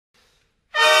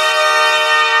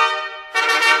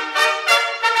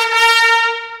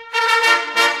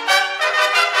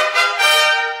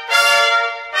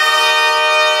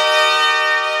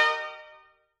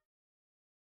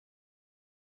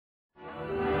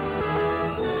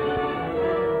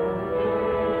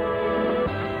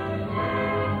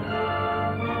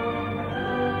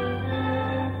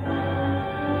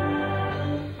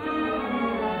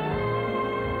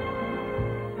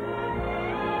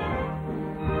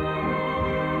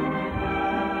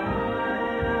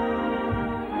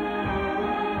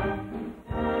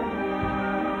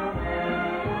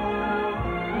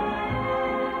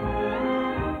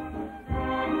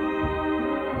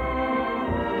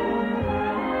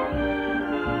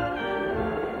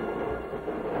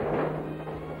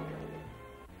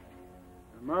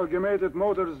Amalgamated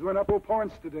Motors went up 2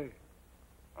 points today.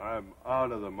 I'm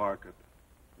out of the market.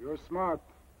 You're smart.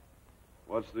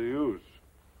 What's the use?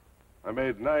 I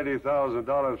made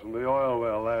 $90,000 from the oil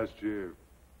well last year.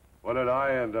 What did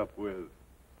I end up with?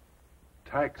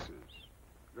 Taxes.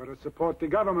 Gotta support the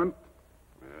government.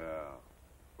 Yeah.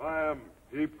 Buy 'em.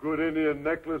 Heap good Indian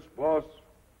necklace, boss.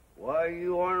 Why,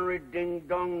 you ornery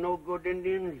ding-dong, no good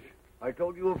Indians. I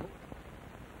told you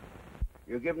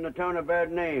you're giving the town a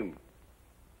bad name.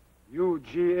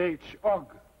 UGH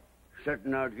Og.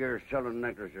 Sitting out here selling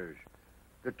necklaces.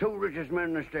 The 2 richest men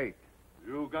in the state.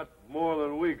 You got more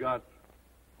than we got.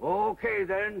 Okay,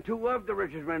 then, 2 of the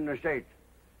richest men in the state.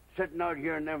 Sitting out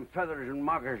here in them feathers and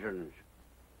moccasins.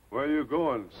 Where you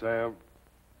going, Sam?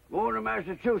 Going to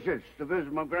Massachusetts to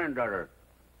visit my granddaughter.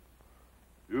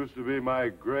 Used to be my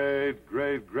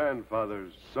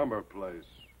great-great-grandfather's summer place.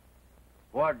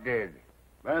 What did?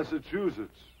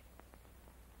 Massachusetts.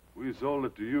 We sold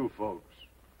it to you folks.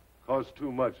 Cost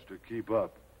too much to keep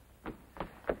up.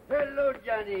 Hello,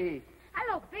 Johnny.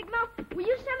 Hello, Bigmouth. Will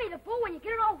you send me the bull when you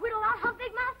get it all whittled out, huh,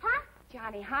 Bigmouth, huh?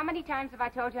 Johnny, how many times have I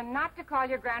told you not to call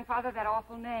your grandfather that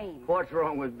awful name? What's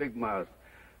wrong with Bigmouth?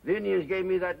 The Indians gave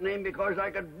me that name because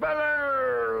I could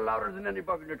bellow louder than any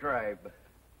buck in the tribe.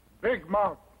 Big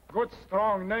Mouth. Good,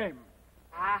 strong name.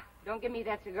 Ah, don't give me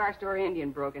that cigar store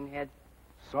Indian, broken head.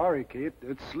 Sorry, Kate.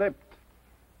 It slipped.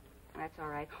 That's all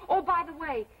right. Oh, by the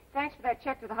way, thanks for that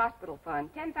check to the hospital fund.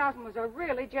 $10,000 was a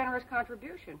really generous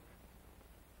contribution.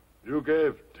 You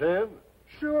gave 10?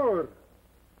 Sure.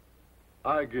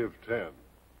 I give 10.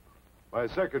 My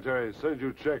secretary sends you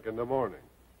a check in the morning.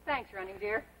 Thanks, Running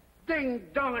Dear.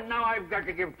 Ding-dong, and now I've got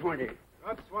to give 20.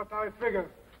 That's what I figured.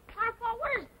 Grandpa,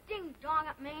 what does ding-dong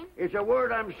it mean? It's a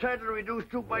word I'm sadly reduced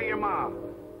to by your ma.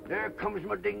 There comes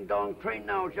my ding-dong train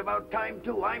now. It's about time,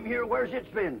 too. I'm here. Where's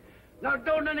it been? Now,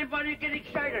 don't anybody get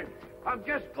excited. I'm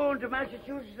just going to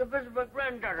Massachusetts to visit my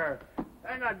granddaughter.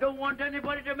 And I don't want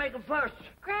anybody to make a fuss.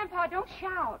 Grandpa, don't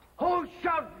shout. Who's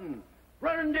shouting?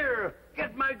 Running Deer,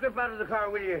 get my grip out of the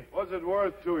car, will you? What's it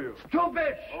worth to you? 2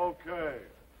 bits. Okay.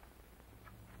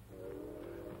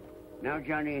 Now,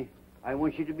 Johnny, I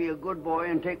want you to be a good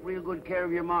boy and take real good care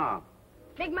of your ma.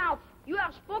 Bigmouth, you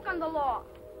have spoken the law.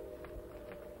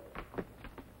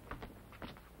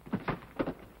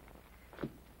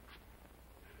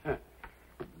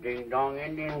 Ding-dong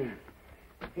Indian.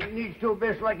 He needs 2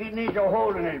 bits like he needs a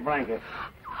hole in his blanket.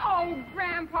 Oh,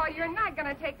 Grandpa, you're not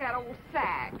going to take that old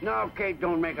sack. Now, Kate,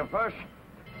 don't make a fuss.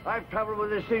 I've traveled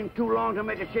with this thing too long to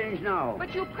make a change now.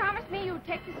 But you promised me you'd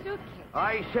take the suitcase.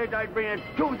 I said I'd bring it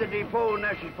to the depot, and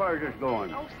that's as far as it's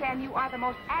going. Oh, Sam, you are the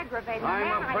most aggravating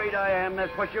man. I'm afraid I am.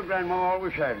 That's what your grandma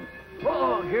always said.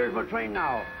 Oh, here's my train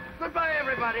now. Goodbye,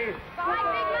 everybody. Bye,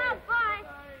 Bigmouth. Bye.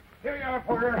 Here you are,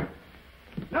 Porter.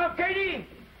 Now, Katie,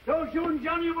 don't you and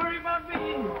Johnny worry about me.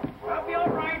 I'll be all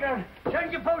right.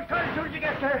 Send your postcard as soon as you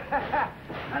get there.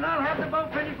 And I'll have the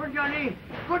boat ready for Johnny.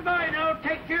 Goodbye now.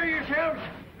 Take care of yourselves.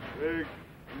 Big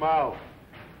mouth.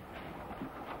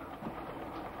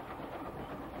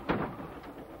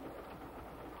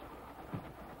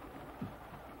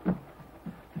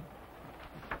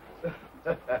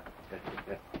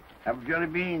 Have a jelly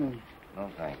bean. No,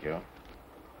 thank you.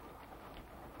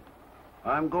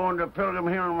 I'm going to Pilgrim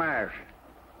Hill, Mass.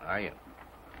 Are you?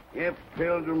 Yep,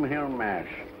 Pilgrim Hill, Mass.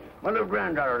 My little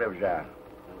granddaughter lives there.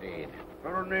 Indeed. A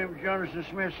fellow named Jonathan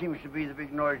Smith seems to be the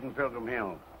big noise in Pilgrim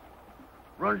Hill.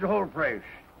 Runs the whole place.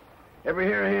 Ever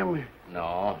hear of him?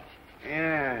 No.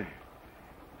 Yeah.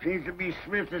 Seems to be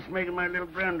Smith that's making my little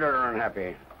granddaughter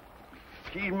unhappy.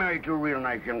 She's married to a real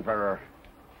nice young feller.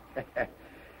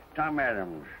 Tom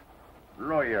Adams,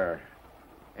 lawyer.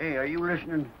 Hey, are you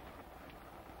listening?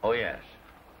 Oh, yes.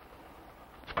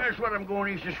 That's what I'm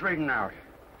going east to straighten out.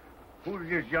 Who does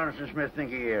this Jonathan Smith think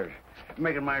he is?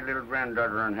 Making my little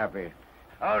granddaughter unhappy.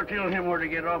 I'll tell him where to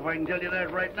get off. I can tell you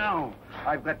that right now.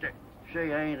 I've got to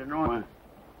say I ain't annoying.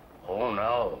 Oh,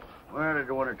 no. Well, I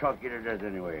don't want to talk you to death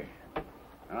anyway.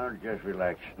 I'll just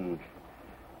relax and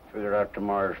figure out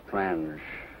tomorrow's plans.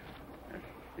 Let's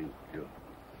think, Joe.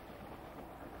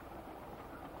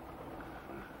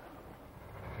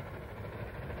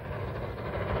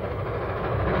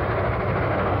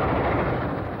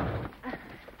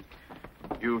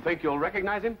 You think you'll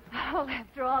recognize him? Oh,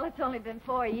 after all, it's only been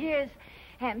 4 years.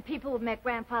 And people who've met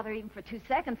Grandfather even for 2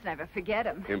 seconds never forget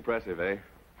him. Impressive, eh?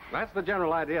 That's the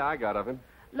general idea I got of him.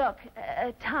 Look,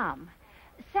 Tom,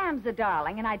 Sam's a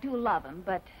darling, and I do love him,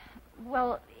 but,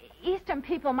 well, Eastern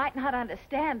people might not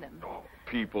understand him. Oh,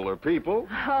 people are people.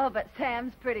 Oh, but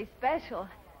Sam's pretty special.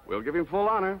 We'll give him full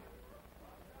honor.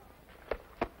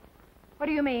 What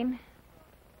do you mean?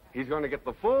 He's going to get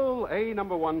the full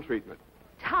A#1 treatment.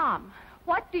 Tom,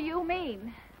 what do you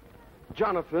mean?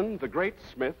 Jonathan, the great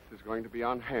Smith, is going to be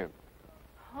on hand.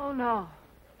 Oh, no.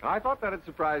 I thought that'd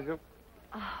surprise you.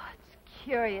 Oh, it's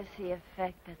curious the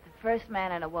effect that the first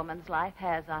man in a woman's life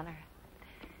has on her.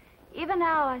 Even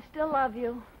now, I still love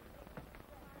you.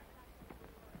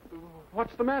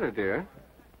 What's the matter, dear?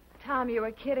 Tom, you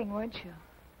were kidding, weren't you?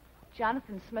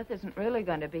 Jonathan Smith isn't really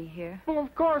going to be here. Well,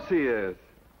 of course he is.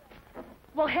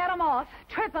 We'll head him off,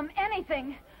 trip him,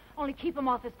 anything. Only keep him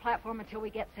off this platform until we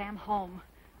get Sam home.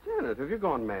 Janet, have you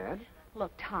gone mad?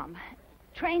 Look, Tom,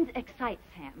 trains excite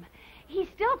Sam. He's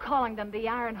still calling them the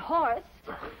Iron Horse.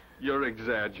 You're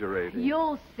exaggerating.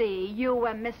 You'll see, you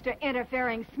and Mr.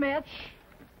 Interfering Smith.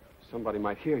 Somebody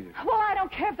might hear you. Well, I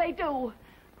don't care if they do.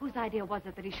 Whose idea was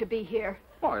it that he should be here?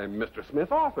 Why, Mr.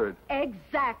 Smith offered.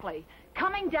 Exactly.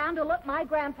 Coming down to look my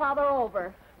grandfather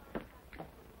over.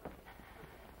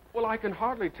 Well, I can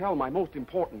hardly tell my most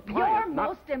important client. Your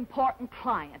most important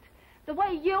client. The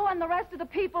way you and the rest of the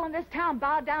people in this town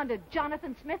bow down to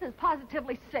Jonathan Smith is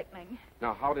positively sickening.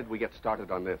 Now, how did we get started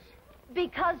on this?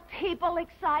 Because people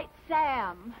excite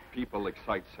Sam. People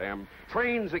excite Sam.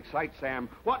 Trains excite Sam.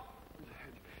 What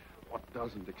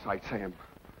doesn't excite Sam?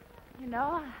 You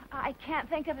know, I can't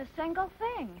think of a single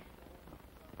thing.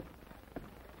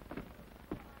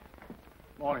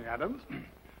 Morning, Adams.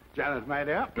 Janet, my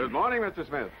dear. Good morning, Mr.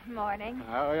 Smith. Morning.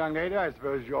 Oh, young lady, I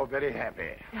suppose you're very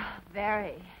happy.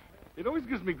 Very. It always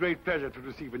gives me great pleasure to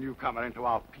receive a newcomer into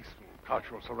our peaceful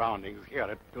cultural surroundings here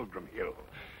at Pilgrim Hill,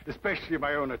 especially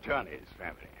my own attorney's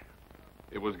family.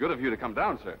 It was good of you to come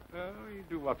down, sir. Oh, we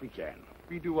do what we can.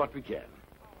 We do what we can.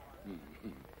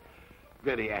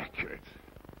 Very accurate.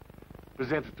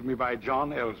 Presented to me by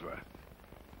John Ellsworth.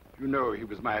 You know he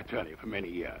was my attorney for many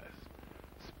years.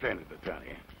 Splendid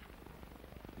attorney.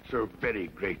 So very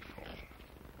grateful.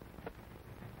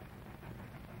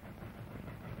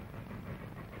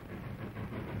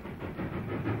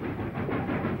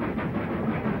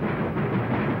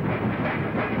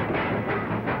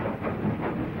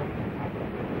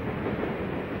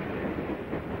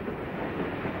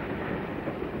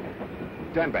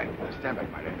 Stand back. Stand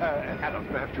back, my dear. Adams,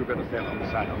 perhaps you better stand on the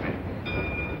side of me.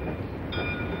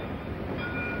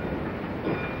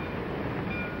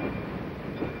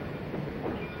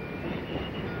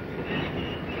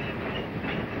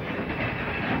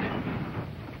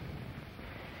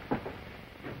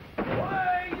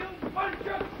 Why, you bunch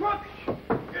of crooks!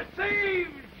 You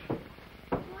thieves!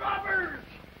 Robbers!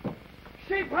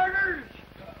 Sheep herders!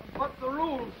 What's the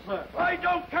rules, sir? I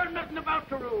don't care nothing about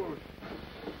the rules.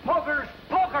 Poker's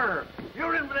poker!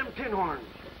 You're in with them tin horns.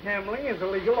 Gambling is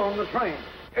illegal on the train.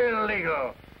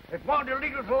 Illegal. It wasn't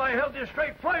illegal till I held this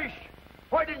straight place.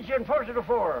 Why didn't you enforce it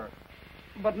before?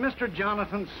 But Mr.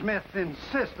 Jonathan Smith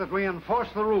insists that we enforce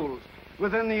the rules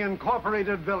within the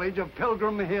incorporated village of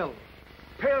Pilgrim Hill.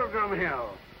 Pilgrim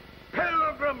Hill.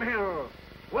 Pilgrim Hill.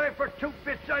 Why, for 2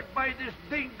 bits I'd buy this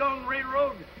ding-dong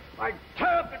railroad. I'd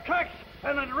tear up the tracks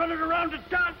and I'd run it around the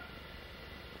town.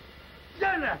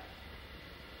 Janet!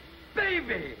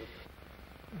 Baby!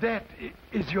 That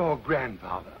is your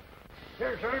grandfather.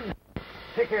 Here, son.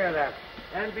 Take care of that.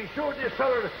 And be sure this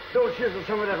feller don't chisel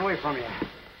some of that away from you.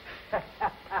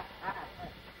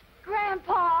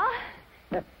 Grandpa!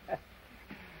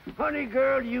 Honey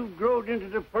girl, you've growed into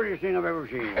the prettiest thing I've ever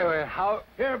seen. How...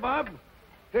 Here, Bob.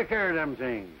 Take care of them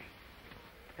things.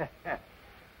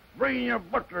 Bring your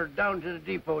butler down to the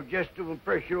depot just to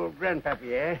impress your old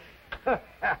grandpappy, eh?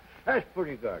 That's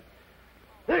pretty good.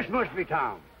 This must be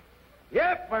Tom.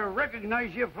 Yep, I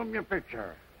recognize you from your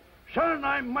picture. Son,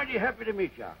 I'm mighty happy to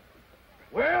meet you.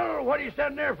 Well, what are you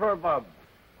standing there for, Bob?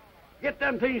 Get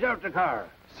them things out the car.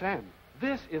 Sam,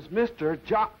 this is Mr.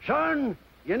 Jock. Son,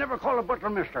 you never call a butler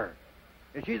mister.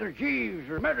 It's either Jeeves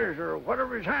or Metters or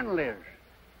whatever his handle is.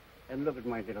 And look at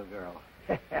my little girl.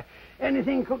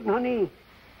 Anything cooking, honey?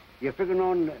 You figuring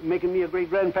on making me a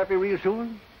great-grandpappy real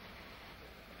soon?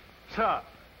 Sir,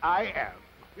 I am.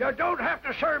 You don't have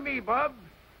to sir me, Bob.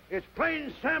 It's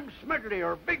plain Sam Smedley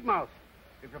or Bigmouth,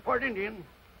 if you're part Indian.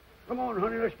 Come on,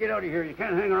 honey, let's get out of here. You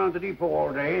can't hang around the depot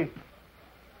all day.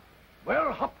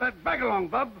 Well, hop that bag along,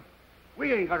 Bob.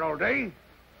 We ain't got all day.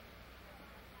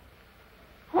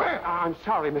 Well, I'm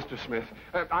sorry, Mr. Smith.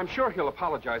 I'm sure he'll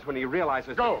apologize when he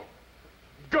realizes... Go.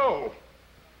 Go.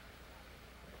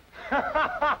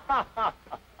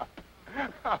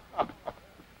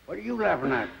 What are you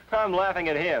laughing at? I'm laughing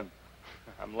at him.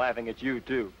 I'm laughing at you,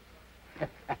 too.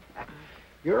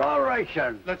 You're all right,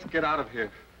 son. Let's get out of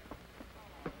here.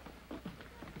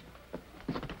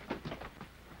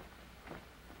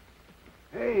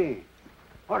 Hey,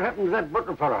 what happened to that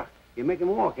butler fella? You make him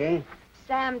walk, eh?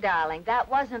 Sam, darling, that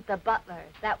wasn't the butler.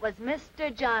 That was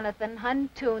Mr. Jonathan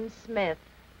Huntoon Smith.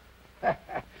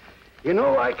 You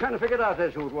know, I kind of figured out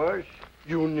that's who it was.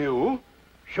 You knew?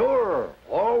 Sure.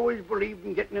 Always believed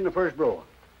in getting in the first row.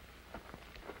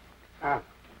 Have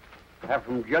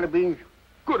some jelly beans?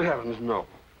 Good heavens, no.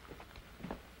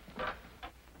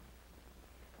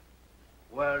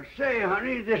 Well, say,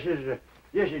 honey, this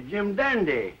is Jim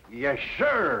Dandy. Yes,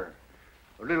 sir.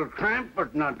 A little cramped,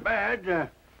 but not bad.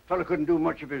 Fella couldn't do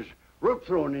much of his rope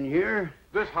throwing in here.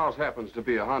 This house happens to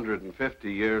be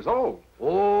 150 years old.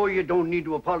 Oh, you don't need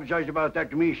to apologize about that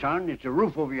to me, son. It's a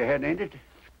roof over your head, ain't it?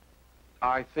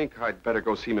 I think I'd better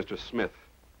go see Mr. Smith.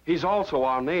 He's also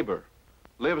our neighbor.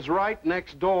 Lives right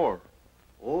next door.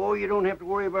 Oh, you don't have to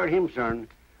worry about him, son.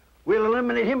 We'll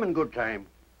eliminate him in good time.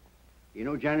 You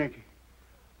know, Janet,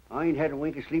 I ain't had a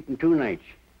wink of sleep in 2 nights.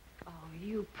 Oh,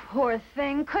 you poor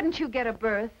thing. Couldn't you get a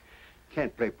berth?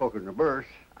 Can't play poker in a berth.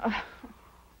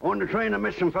 On the train, I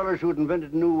met some fellas who'd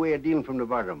invented a new way of dealing from the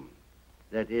bottom.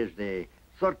 That is, they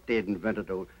thought they'd invented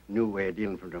a new way of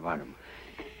dealing from the bottom.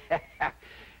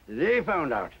 They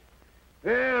found out.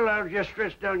 Well, I'll just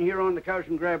stretch down here on the couch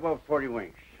and grab off 40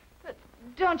 winks. But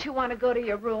don't you want to go to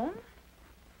your room?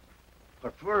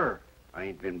 What for? I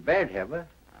ain't been bad, have I?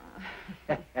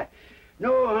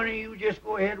 No, honey, you just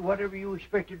go ahead, whatever you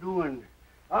expect to do, and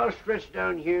I'll stretch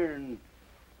down here and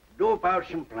dope out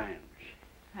some plans.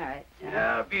 All right, Sam.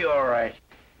 I'll be all right.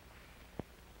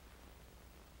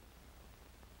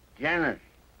 Janet.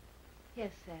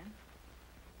 Yes, Sam.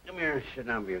 Come here and sit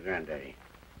down with your granddaddy.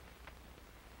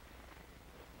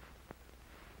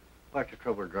 What's the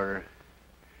trouble, daughter?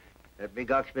 That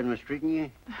big ox been mistreating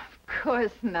you? Of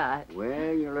course not.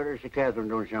 Well, your letters to Catherine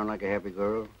don't sound like a happy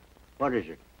girl. What is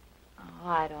it? Oh,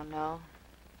 I don't know.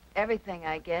 Everything,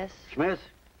 I guess. Smith?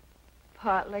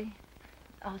 Partly.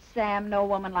 Oh, Sam, no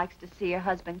woman likes to see her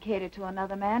husband cater to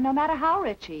another man, no matter how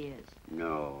rich he is.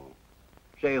 No.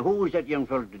 Say, who was that young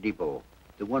fellow at the depot?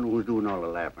 The one who was doing all the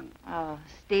laughing? Oh,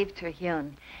 Steve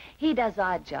Terhune. He does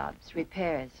odd jobs,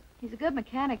 repairs. He's a good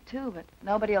mechanic, too, but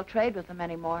nobody will trade with him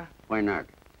anymore. Why not?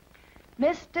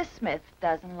 Mr. Smith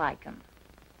doesn't like him.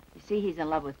 You see, he's in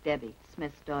love with Debbie,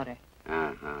 Smith's daughter.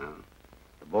 Uh-huh.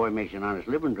 The boy makes an honest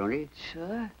living, don't he?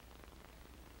 Sure.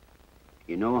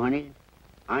 You know, honey,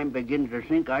 I'm beginning to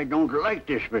think I don't like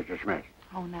this Mr. Smith.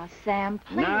 Oh, now, Sam,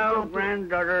 please Now, don't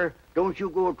granddaughter, don't you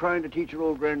go trying to teach your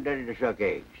old granddaddy to suck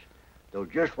eggs. Though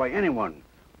just why anyone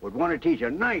would want to teach a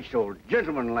nice old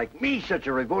gentleman like me such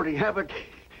a revolting habit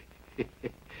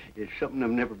is something I've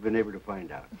never been able to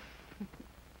find out.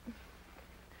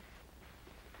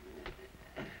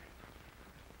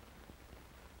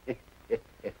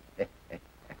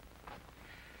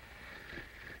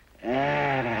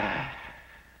 Ah.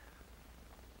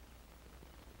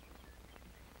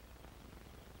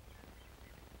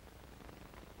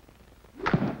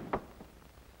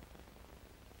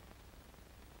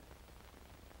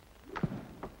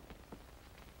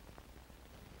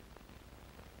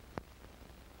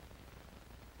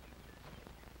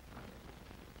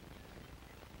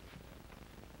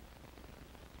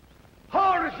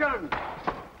 Hold it, son!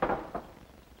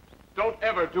 Don't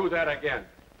ever do that again.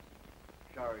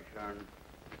 Sorry, son.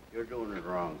 You're doing it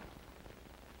wrong.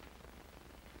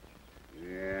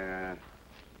 Yeah.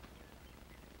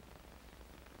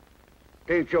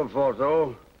 Ain't your fault,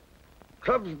 though.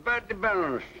 Club's badly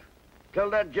balanced. Tell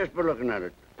that just by looking at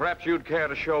it. Perhaps you'd care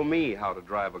to show me how to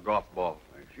drive a golf ball.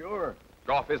 Sure.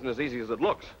 Golf isn't as easy as it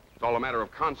looks. It's all a matter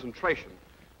of concentration.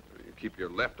 You keep your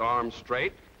left arm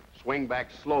straight, swing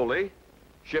back slowly,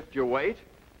 shift your weight,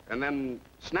 and then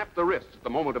snap the wrist at the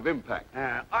moment of impact.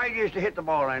 I used to hit the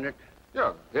ball, ain't it?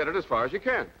 Yeah, hit it as far as you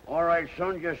can. All right,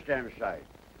 son, just stand aside.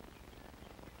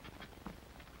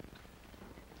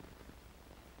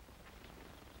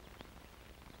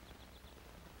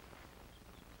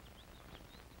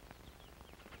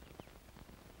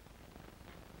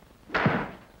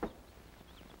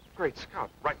 Great Scott,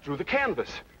 right through the canvas.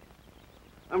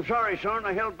 I'm sorry, son.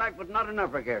 I held back, but not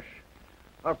enough, I guess.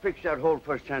 I'll fix that hole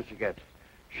first chance I get.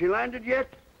 She landed yet?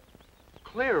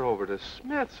 Clear over to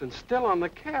Smith's and still on the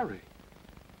carry.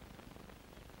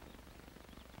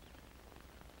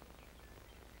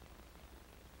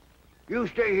 You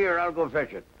stay here. I'll go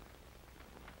fetch it.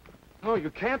 No,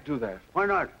 you can't do that. Why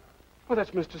not? Well,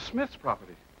 that's Mr. Smith's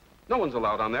property. No one's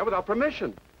allowed on there without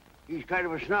permission. He's kind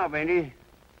of a snob, ain't he?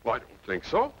 Well, I don't think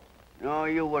so. No,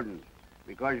 you wouldn't.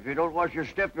 Because if you don't watch your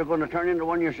step, you're going to turn into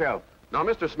one yourself. Now,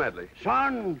 Mr. Smedley.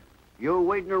 Son, you're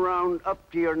wading around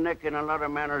up to your neck in a lot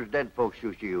of manners dead folks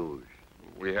used to use.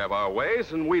 We have our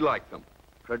ways, and we like them.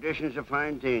 Tradition's a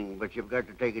fine thing, but you've got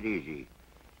to take it easy.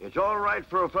 It's all right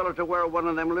for a fellow to wear one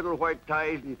of them little white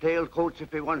ties and tailcoats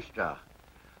if he wants to.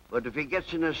 But if he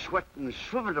gets in a sweat and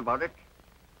swivel about it,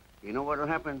 you know what'll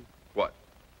happen? What?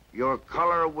 Your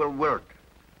collar will wilt.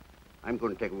 I'm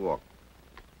going to take a walk.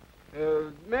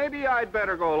 Maybe I'd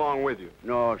better go along with you.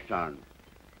 No, son.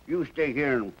 You stay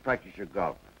here and practice your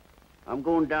golf. I'm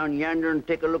going down yonder and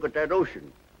take a look at that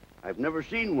ocean. I've never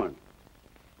seen one.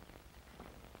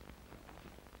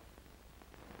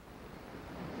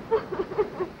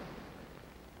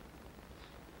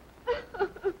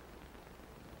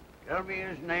 Tell me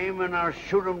his name and I'll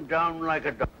shoot him down like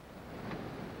a dog.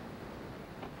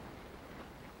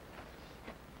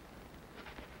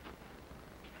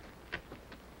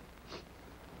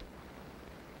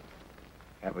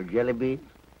 Have a jelly bean?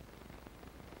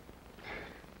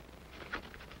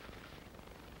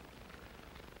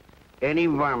 Any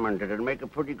varmint that'd make a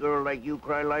pretty girl like you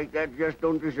cry like that just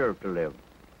don't deserve to live.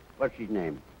 What's his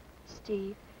name?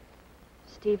 Steve.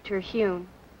 Steve Terhune.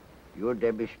 You're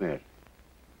Debbie Smith.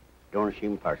 Don't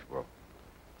seem possible.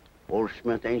 Old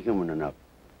Smith ain't human enough.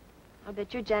 I'll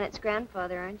bet you're Janet's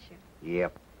grandfather, aren't you?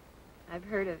 Yep. I've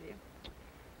heard of you.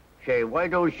 Say, why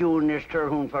don't you and this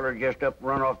Terhune feller just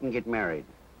run off and get married?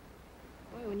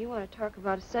 Boy, when you want to talk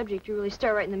about a subject, you really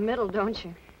start right in the middle, don't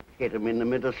you? Hit him in the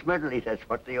middle, Smedley. That's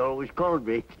what they always called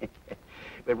me.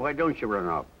 But why don't you run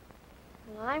off?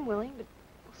 Well, I'm willing, but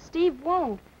Steve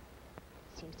won't.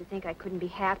 Seems to think I couldn't be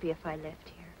happy if I left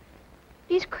here.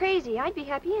 He's crazy. I'd be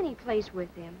happy any place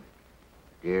with him.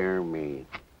 Dear me.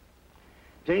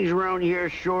 Things around here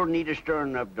sure need a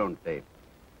stirring up, don't they?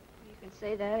 You can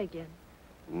say that again.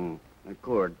 I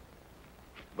could.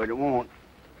 But it won't.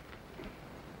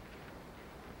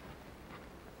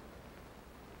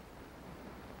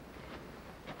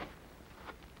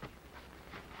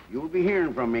 You'll be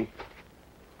hearing from me.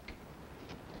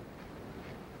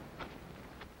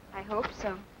 I hope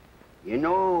so. You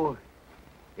know,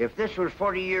 if this was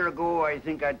 40 years ago, I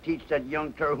think I'd teach that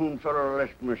young Terhune fellow a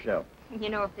lesson myself. You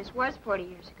know, if this was 40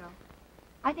 years ago,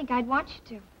 I think I'd want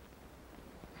you to.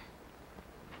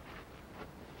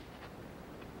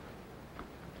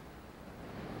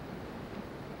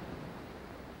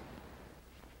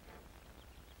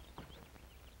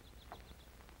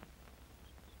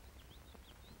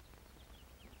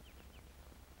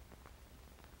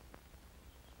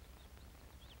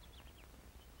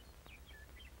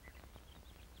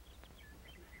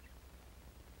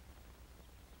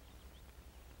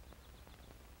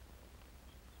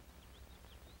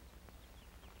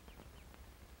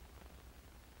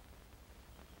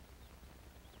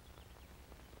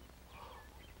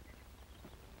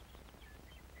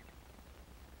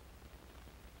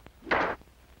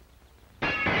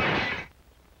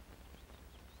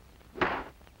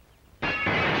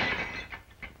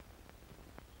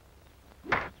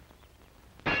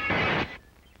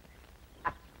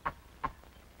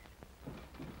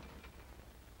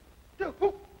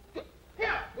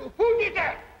 Who did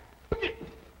that?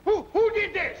 Who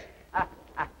did this?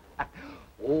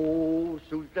 Oh,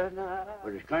 Susanna.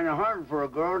 But it's kind of hard for a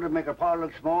girl to make her pa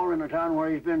look small in a town where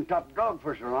he's been top dog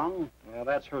for so long. Well,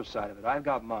 that's her side of it. I've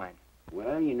got mine.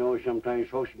 Well, you know, sometimes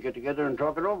folks can get together and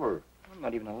talk it over. I'm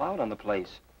not even allowed on the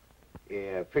place.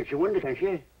 Yeah, fix a window, can't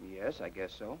you? Yes, I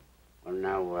guess so. Well,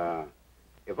 now,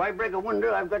 if I break a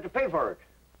window, I've got to pay for it.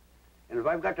 And if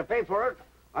I've got to pay for it,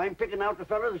 I'm picking out the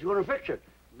fella that's going to fix it.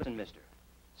 Listen, mister.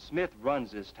 Smith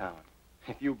runs this town.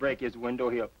 If you break his window,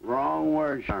 he'll... Wrong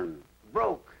word, son.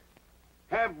 Broke.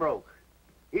 Have broke.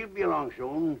 He'll be along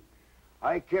soon.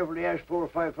 I carefully asked 4 or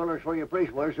 5 fellas where your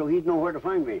place was so he'd know where to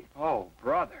find me. Oh,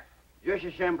 brother. Just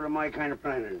a sample of my kind of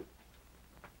planning.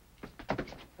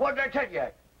 What did I tell you?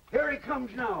 Here he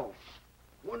comes now.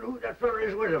 Wonder who that fella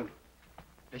is with him.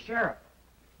 The sheriff.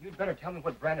 You'd better tell me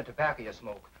what brand of tobacco you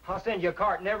smoke. I'll send you a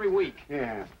carton every week.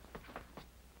 Yeah.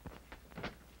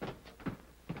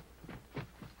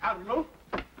 Arundle,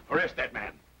 arrest that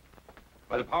man.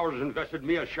 By the powers invested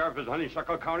me as sheriff of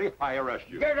Honeysuckle County, I arrest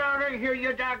you. Get out of here,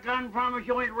 you doggone promise.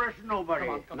 You ain't arresting nobody.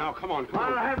 Come on.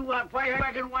 I'll have you up. If I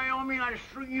back in Wyoming, I'll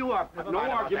string you up. No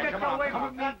argument. Get away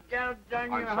from me, down your I'm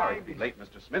sorry to hide. be late,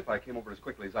 Mr. Smith. I came over as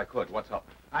quickly as I could. What's up?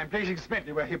 I'm placing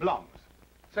Smedley where he belongs.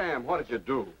 Sam, what did you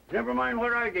do? Never mind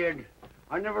what I did.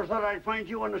 I never thought I'd find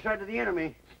you on the side of the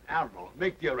enemy. Arundle,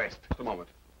 make the arrest. Just a moment.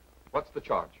 What's the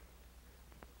charge?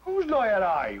 Whose lawyer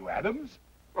are you, Adams?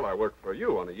 Well, I work for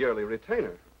you on a yearly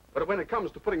retainer. But when it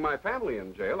comes to putting my family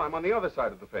in jail, I'm on the other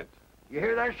side of the fence. You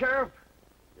hear that, Sheriff?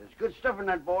 There's good stuff in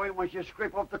that boy once you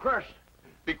scrape off the crust.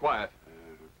 Be quiet.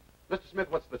 Mr. Smith,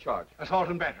 what's the charge? Assault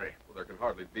and battery. Well, there can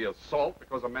hardly be assault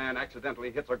because a man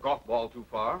accidentally hits a golf ball too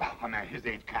far. Oh, now, his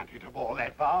age can't hit a ball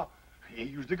that far. He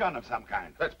used a gun of some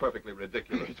kind. That's perfectly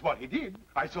ridiculous. It's what he did.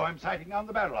 I saw him sighting down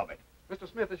the barrel of it. Mr.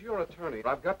 Smith, as your attorney,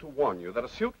 I've got to warn you that a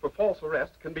suit for false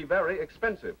arrest can be very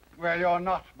expensive. Well, you're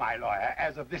not my lawyer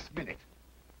as of this minute.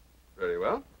 Very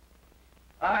well.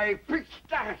 I preach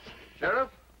that. Sheriff,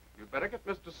 you'd better get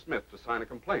Mr. Smith to sign a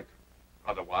complaint.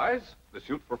 Otherwise, the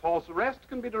suit for false arrest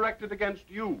can be directed against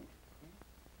you.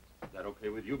 Is that okay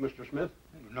with you, Mr. Smith?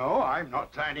 No, I'm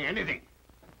not signing anything.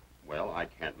 Well, I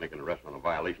can't make an arrest on a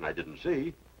violation I didn't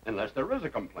see, unless there is a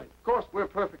complaint. Of course, we're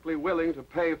perfectly willing to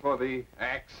pay for the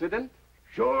accident.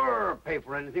 Sure, pay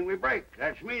for anything we break.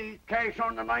 That's me, cash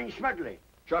on the line, Smedley.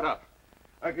 Shut up.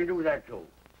 I can do that, too.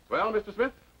 Well, Mr.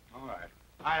 Smith? All right.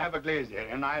 I have a glazier,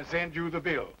 and I'll send you the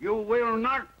bill. You will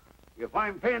not. If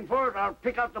I'm paying for it, I'll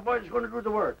pick out the boy that's going to do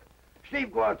the work.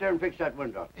 Steve, go out there and fix that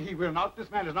window. He will not. This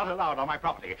man is not allowed on my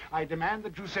property. I demand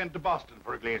that you send to Boston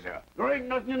for a glazier. There ain't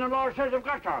nothing in the law says I've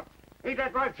got to. Ain't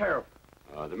that right, Sheriff?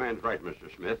 The man's right,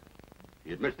 Mr. Smith.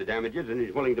 He admits the damages, and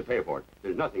he's willing to pay for it.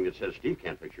 There's nothing that says Steve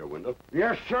can't fix your window.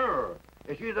 Yes, sir.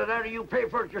 It's either that or you pay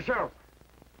for it yourself.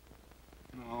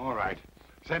 All right.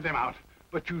 Send him out.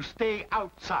 But you stay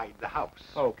outside the house.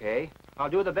 Okay.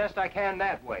 I'll do the best I can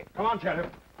that way. Come on,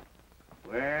 Sheriff.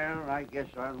 Well, I guess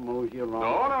I'll mosey along.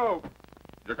 No.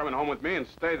 You're coming home with me and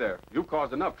stay there. You've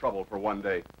caused enough trouble for one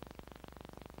day.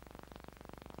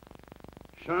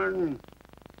 Son,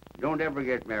 don't ever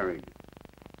get married.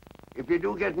 If you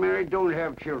do get married, don't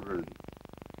have children.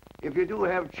 If you do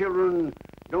have children,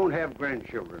 don't have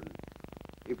grandchildren.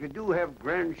 If you do have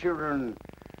grandchildren,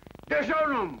 disown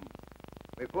them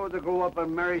before they grow up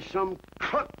and marry some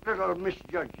crook that'll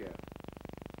misjudge you.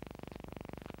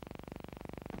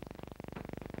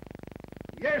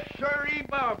 Yes, sir,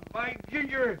 Bob. My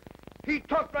Ginger, he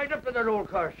talked right up to that old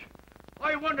cuss.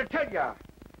 I want to tell you,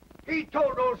 he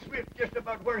told old Smith just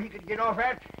about where he could get off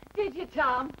at. Did you,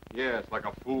 Tom? Yes, like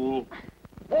a fool.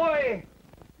 Boy,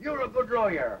 you're a good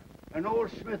lawyer. And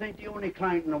old Smith ain't the only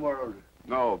client in the world.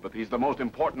 No, but he's the most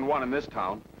important one in this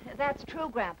town. That's true,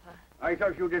 Grandpa. I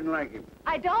thought you didn't like him.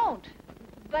 I don't.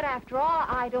 But after all,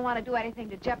 I don't want to do anything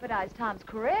to jeopardize Tom's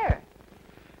career.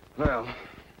 Well,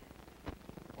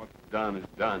 what's done is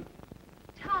done.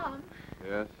 Tom.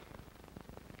 Yes?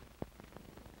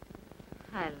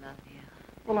 I love you.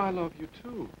 Well, I love you,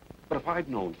 too. But if I'd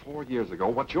known 4 years ago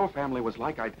what your family was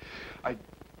like, I'd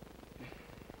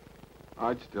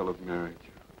still have married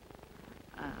you.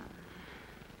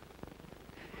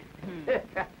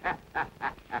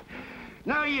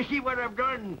 Now you see what I've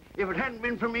done. If it hadn't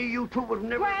been for me, you two would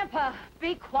never... Grandpa,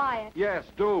 be quiet. Yes,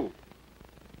 do.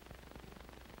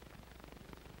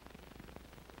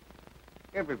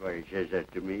 Everybody says that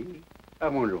to me. I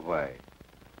wonder why.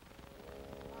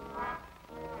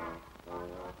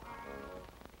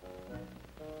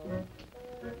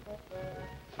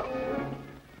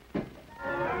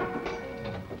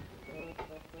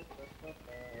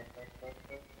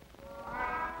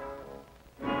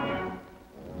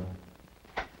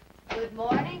 Good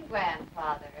morning,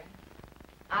 Grandfather.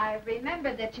 I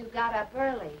remember that you got up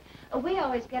early. We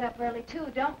always get up early, too,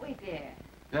 don't we, dear?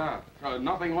 Yeah,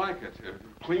 nothing like it.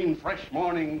 Clean, fresh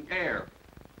morning air.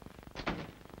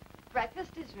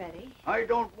 Breakfast is ready. I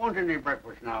don't want any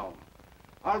breakfast now.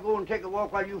 I'll go and take a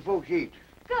walk while you folks eat.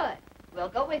 Good. We'll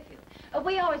go with you.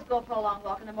 We always go for a long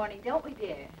walk in the morning, don't we,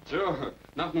 dear? Sure.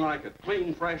 Nothing like it.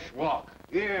 Clean, fresh walk.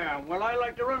 Yeah, well, I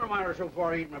like to run a mile or so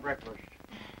before I eat my breakfast.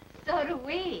 So do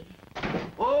we.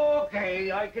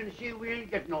 Okay, I can see we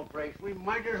ain't getting no place. We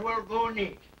might as well go and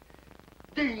eat.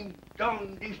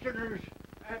 Ding-dong, Easterners.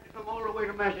 I have to come all the way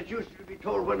to Massachusetts to be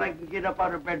told when I can get up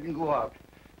out of bed and go out.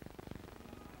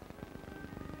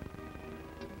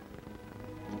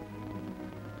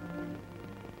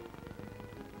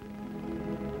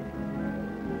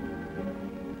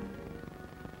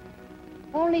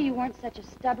 If only you weren't such a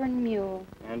stubborn mule.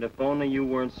 And if only you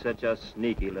weren't such a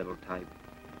sneaky little type.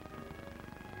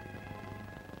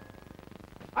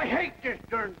 I hate this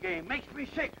darn game. Makes me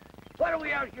sick. What are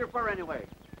we out here for anyway?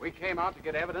 We came out to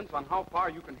get evidence on how far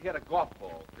you can hit a golf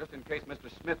ball, just in case Mr.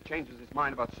 Smith changes his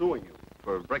mind about suing you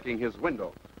for breaking his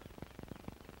window.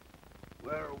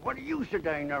 Well, what are you so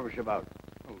dang nervous about?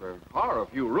 Well, there are a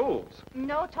few rules.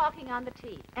 No talking on the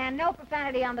tee. And no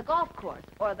profanity on the golf course,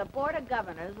 or the Board of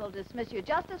Governors will dismiss you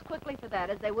just as quickly for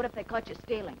that as they would if they caught you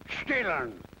stealing.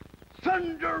 Stealing!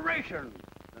 Thunderation!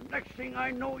 The next thing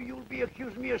I know, you'll be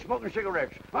accusing me of smoking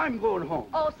cigarettes. I'm going home.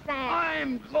 Oh, Sam.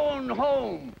 I'm going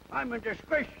home. I'm a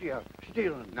disgrace to you,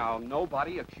 stealing. Now,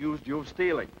 nobody accused you of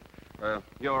stealing.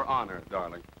 Your Honor,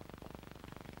 darling.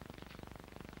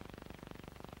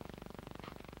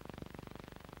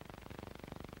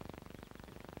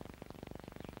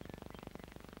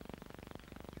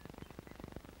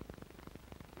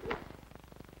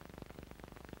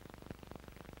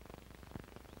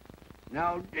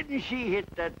 Now, didn't she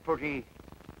hit that pretty?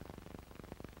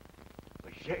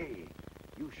 But say,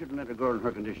 you shouldn't let a girl in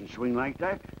her condition swing like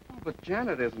that. Oh, but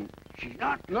Janet isn't. She's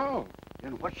not? No.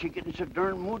 Then what's she getting so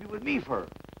darn moody with me for?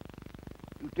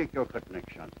 You take your cut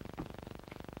next, son.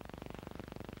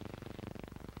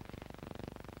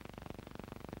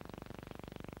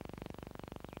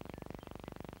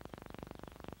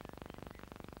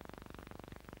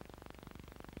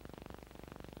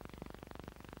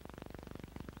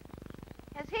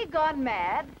 Has he gone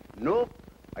mad? Nope.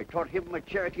 I taught him a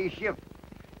Cherokee shift.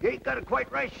 You ain't got it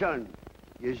quite right, son.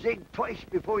 You zig twice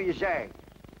before you zag.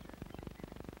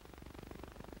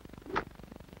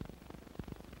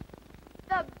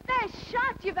 The best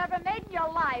shot you've ever made in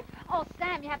your life. Oh,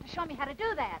 Sam, you have to show me how to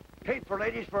do that. Tape for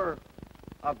ladies for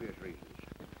obvious reasons.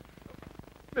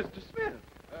 Mr. Smith.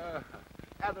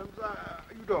 Adams,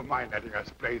 you don't mind letting us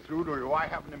play through, do you? I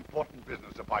have an important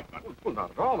business appointment. Well, not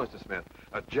at all, Mr. Smith.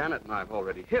 Janet and I have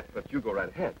already hit, but you go right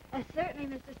ahead. Certainly,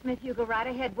 Mr. Smith, you go right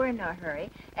ahead. We're in no hurry.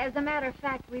 As a matter of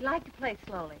fact, we like to play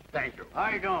slowly. Thank you.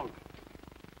 I don't.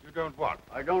 You don't what?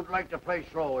 I don't like to play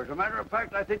slow. As a matter of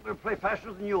fact, I think we'll play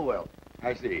faster than you will.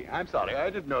 I see. I'm sorry. I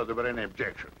didn't know there were any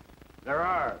objections. There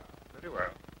are. Very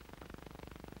well.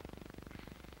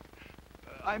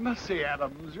 I must say,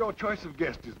 Adams, your choice of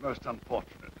guest is most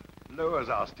unfortunate. Low as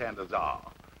our standards are,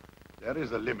 there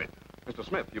is a limit. Mr.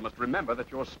 Smith, you must remember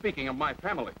that you're speaking of my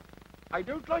family. I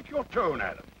don't like your tone,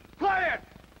 Adams. Quiet!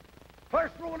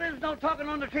 First rule is no talking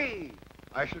on the tee.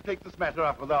 I shall take this matter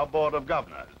up with our Board of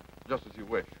Governors. Just as you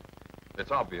wish.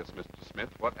 It's obvious, Mr. Smith,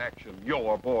 what action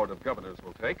your Board of Governors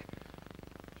will take.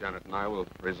 Janet and I will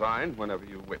resign whenever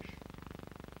you wish.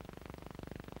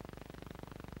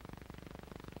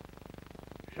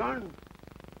 Son,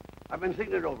 I've been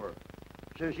thinking it over.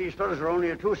 Since these fellas are only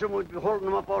a twosome, we'd be holding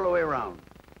them up all the way around.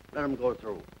 Let them go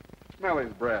through. Smell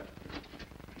his breath.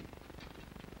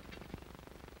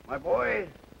 My boy,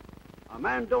 a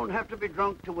man don't have to be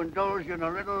drunk to indulge in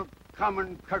a little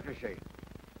common courtesy,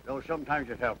 though sometimes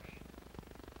it helps.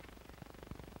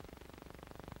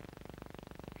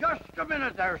 Just a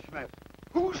minute there, Smith.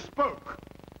 Who spoke?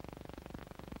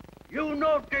 You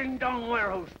know ding-dong where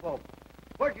who spoke.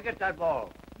 Where'd you get that ball?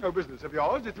 No business of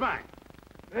yours. It's mine.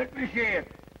 Let me see it.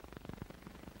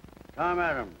 Tom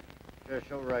Adams, just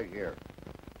so right here.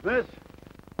 Smith,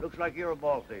 looks like you're a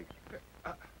ball thief.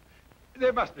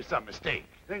 There must be some mistake.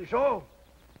 Think so?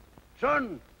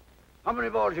 Son, how many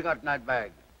balls you got in that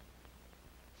bag?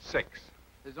 6.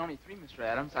 There's only 3, Mr.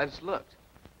 Adams. I just looked.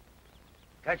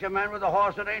 Catch a man with a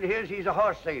horse that ain't his, he's a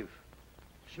horse thief.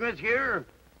 Smith here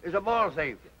is a ball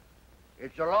thief.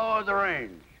 It's the law of the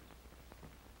range.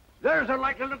 There's a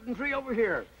likely-looking tree over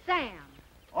here. Sam.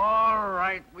 All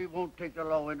right, we won't take the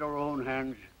law into our own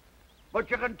hands. But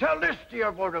you can tell this to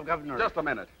your Board of Governors. Just a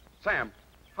minute. Sam,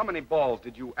 how many balls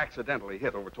did you accidentally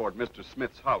hit over toward Mr.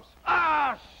 Smith's house?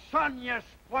 Ah, son, you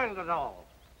spoiled it all.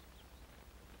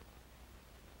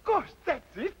 Of course,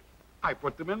 that's it. I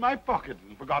put them in my pocket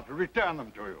and forgot to return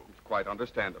them to you. It's quite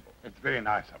understandable. It's very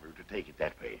nice of you to take it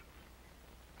that way.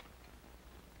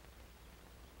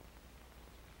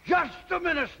 Just a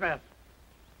minute, Smith.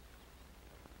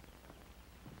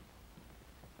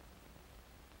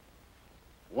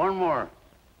 One more.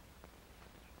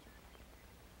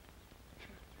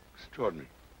 Extraordinary.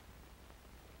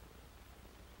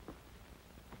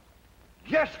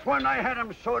 Just when I had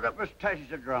him sewed up as tight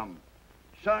as a drum.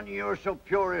 Son, you're so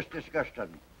pure it's disgusting.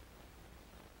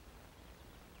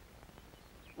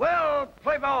 Well,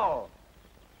 play ball.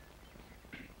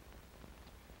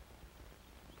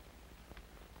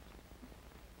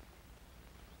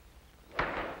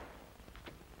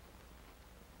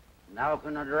 Now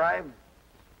can I drive?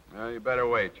 You better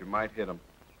wait. You might hit him.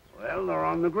 Well, they're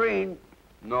on the green.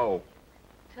 No.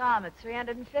 Tom, it's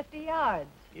 350 yards.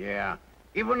 Yeah.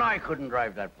 Even I couldn't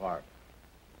drive that far.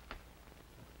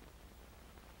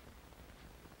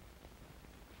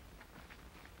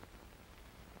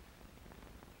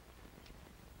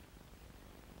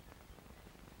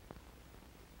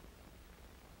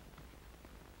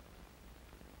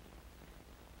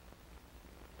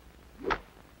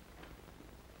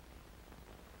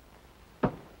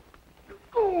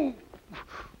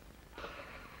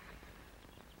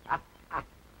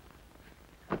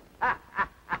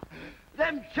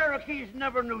 Them Cherokees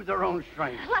never knew their own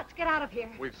strength. Let's get out of here.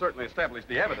 We've certainly established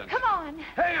the evidence. Come on.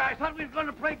 Hey, I thought we were going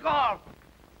to play golf.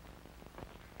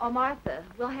 Oh, Martha,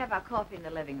 we'll have our coffee in the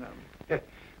living room.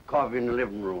 Coffee in the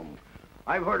living room.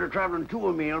 I've heard of traveling to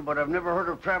a meal, but I've never heard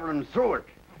of traveling through it.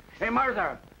 Hey,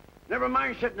 Martha, never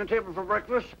mind setting the table for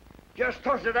breakfast. Just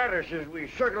toss it at us as we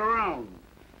circle around.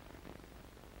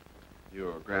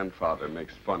 Your grandfather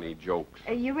makes funny jokes.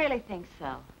 You really think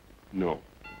so? No.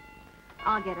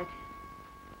 I'll get it.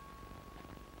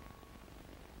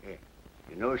 Hey,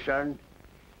 you know, son,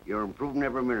 you're improving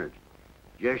every minute.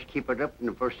 Just keep it up, and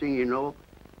the first thing you know,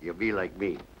 you'll be like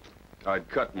me. I'd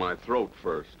cut my throat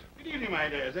first. Good evening, my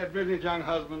dear. Is that brilliant young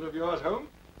husband of yours home?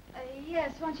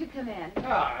 Yes, won't you come in?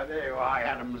 Ah, there you are,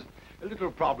 Adams. A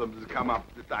little problem has come up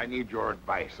that I need your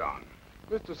advice on.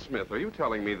 Mr. Smith, are you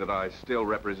telling me that I still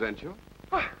represent you?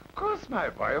 Why, of course, my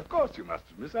boy. Of course you must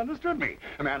have misunderstood me.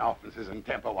 A man often says in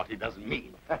temper what he doesn't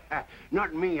mean.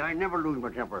 Not me. I never lose my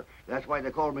temper. That's why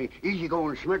they call me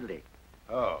easygoing Smedley.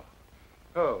 Oh.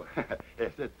 Oh,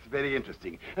 yes, that's very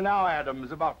interesting. And now,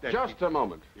 Adams, about that... Just a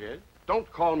moment. Yes? Don't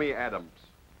call me Adams.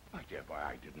 My dear boy,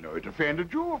 I didn't know it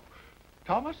offended you.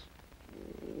 Thomas?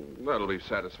 That'll be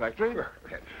satisfactory.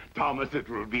 Thomas it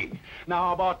will be.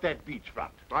 Now, about that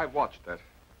beachfront. I've watched that.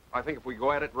 I think if we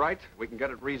go at it right, we can get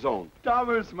it rezoned.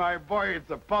 Thomas, my boy,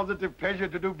 it's a positive pleasure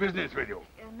to do business with you.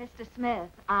 Mr. Smith,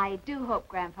 I do hope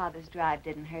Grandfather's drive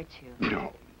didn't hurt you.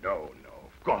 No,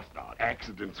 of course not.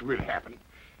 Accidents will happen.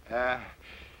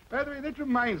 By the way, that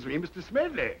reminds me, Mr.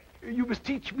 Smedley, you must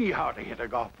teach me how to hit a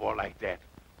golf ball like that.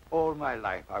 All my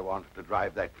life, I wanted to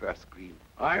drive that first green.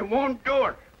 I won't do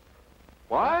it.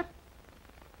 What?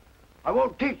 I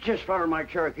won't teach this fellow my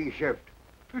Cherokee shift.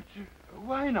 But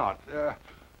why not?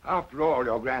 After all,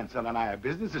 your grandson and I are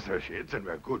business associates, and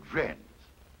we're good friends.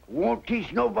 Won't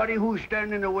teach nobody who's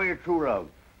standing in the way of true love.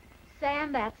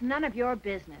 Sam, that's none of your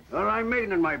business. Well, I'm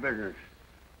making it my business.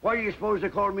 Why do you suppose they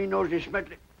call me Nosy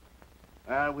Smedley?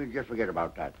 Well, we'll just forget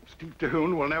about that. Steve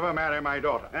Terhune will never marry my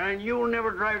daughter. And you'll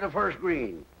never drive the first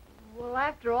green. Well,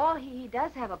 after all, he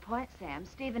does have a point, Sam.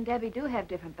 Steve and Debbie do have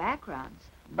different backgrounds.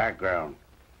 Background?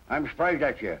 I'm surprised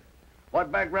at you.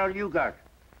 What background you got?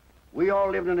 We all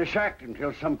lived in a shack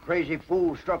until some crazy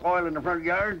fool struck oil in the front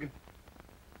yard.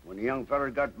 When the young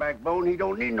feller got backbone, he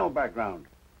don't need no background.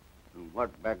 And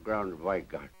what background have I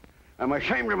got? I'm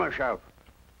ashamed of myself.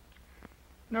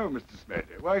 No, Mr.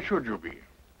 Smedley. Why should you be?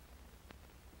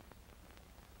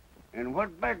 And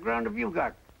what background have you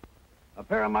got? A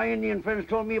pair of my Indian friends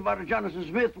told me about a Jonathan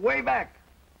Smith way back,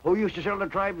 who used to sell the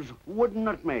tribes wooden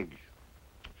nutmegs.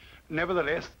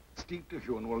 Nevertheless, Steve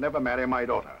Terhune will never marry my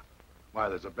daughter while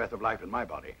there's a breath of life in my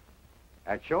body.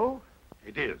 That so?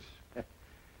 It is.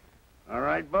 All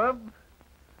right, Bub.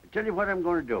 I'll tell you what I'm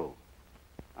going to do.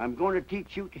 I'm going to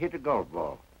teach you to hit a golf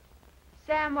ball.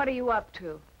 Sam, what are you up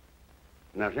to?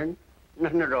 Nothing.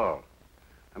 Nothing at all.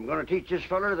 I'm going to teach this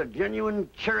fella the genuine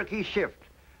Cherokee shift,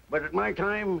 but at my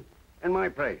time and my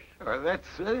place. That's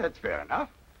fair enough.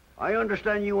 I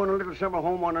understand you own a little summer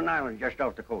home on an island just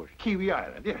off the coast. Kiwi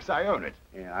Island. Yes, I own it.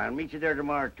 Yeah, I'll meet you there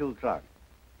tomorrow at 2 o'clock.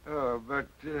 But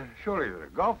surely the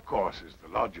golf course is the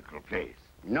logical place.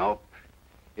 Nope.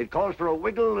 It calls for a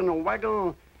wiggle and a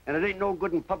waggle, and it ain't no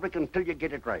good in public until you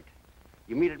get it right.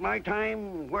 You meet at my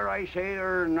time, where I say,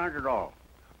 or not at all.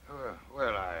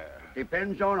 Well,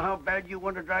 Depends on how bad you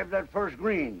want to drive that first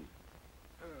green.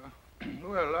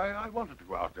 Well, I wanted to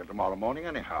go out there tomorrow morning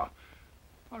anyhow.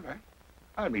 All right.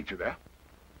 I'll meet you there.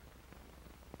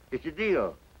 It's a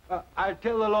deal. I'll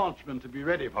tell the launchman to be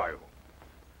ready for you.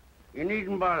 You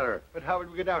needn't bother. But how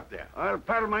would we get out there? I'll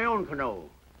paddle my own canoe.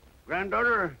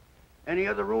 Granddaughter, any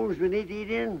other rooms we need to eat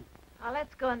in?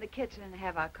 Let's go in the kitchen and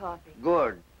have our coffee.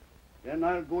 Good. Then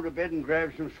I'll go to bed and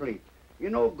grab some sleep. You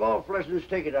know, golf lessons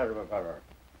take it out of a fella.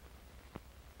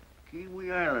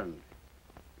 Kiwi Island.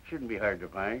 Shouldn't be hard to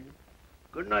find.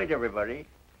 Good night, everybody.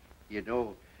 You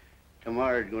know,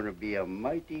 tomorrow's going to be a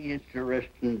mighty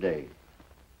interesting day.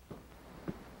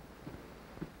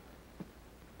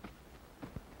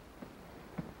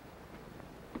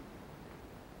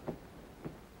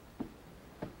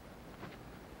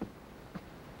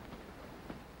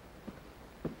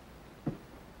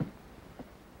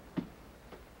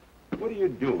 What are you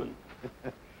doing?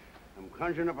 I'm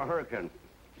conjuring up a hurricane.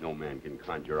 No man can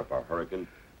conjure up a hurricane.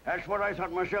 That's what I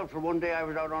thought myself, for one day I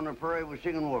was out on the prairie with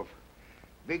Singing Wolf.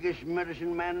 Biggest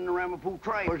medicine man in the Ramapo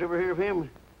tribe. Was ever hear of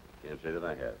him? Can't say that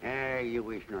I have.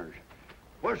 You Easterners.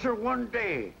 Well, sir, one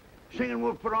day, Singing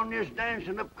Wolf put on this dance,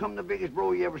 and up come the biggest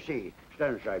bro you ever see.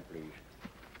 Stand aside, please.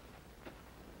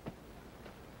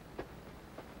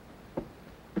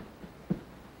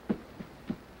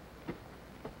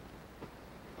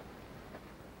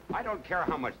 I don't care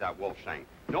how much that wolf sang.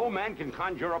 No man can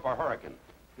conjure up a hurricane.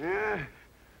 Yeah,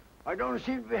 I don't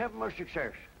seem to be having much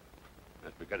success.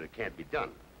 That's because it can't be done.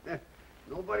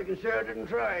 Nobody can say I didn't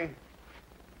try.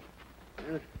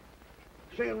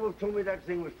 Singing Wolf told me that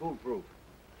thing was foolproof.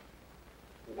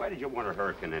 Why did you want a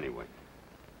hurricane anyway?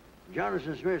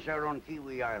 Jonathan Smith's out on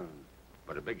Kiwi Island.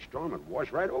 But a big storm would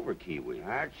wash right over Kiwi.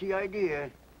 That's the idea.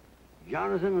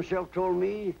 Jonathan himself told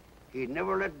me he'd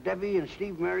never let Debbie and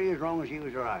Steve marry as long as he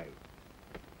was alive.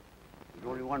 There's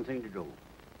only one thing to do.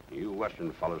 You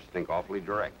Western fellows think awfully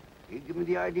direct. He gave me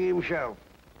the idea himself.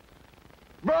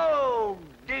 Blow!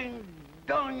 Ding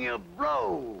dong, you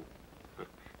blow!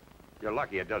 You're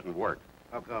lucky it doesn't work.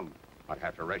 How come? I'd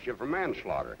have to arrest you for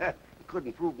manslaughter. He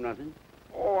couldn't prove nothing.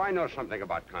 Oh, I know something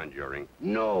about conjuring.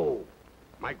 No.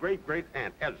 My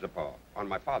great-great-aunt Elzapah, on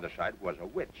my father's side, was a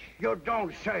witch. You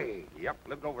don't say. Yep,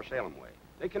 lived over Salem way.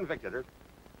 They convicted her,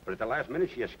 but at the last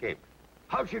minute she escaped.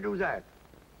 How'd she do that?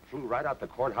 Flew right out the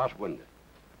courthouse window.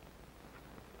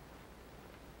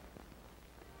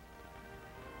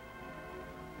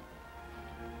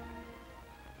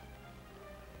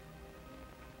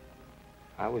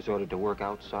 I was ordered to work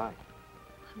outside.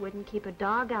 I wouldn't keep a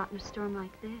dog out in a storm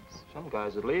like this. Some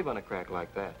guys would leave on a crack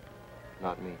like that.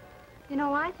 Not me. You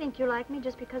know, I think you like me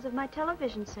just because of my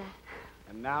television set.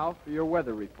 And now for your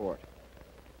weather report.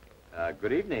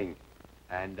 Good evening.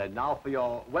 And now for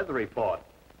your weather report.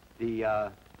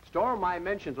 The storm I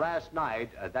mentioned last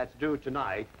night, that's due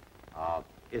tonight,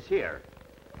 is here.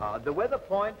 The weather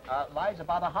point lies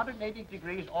about 180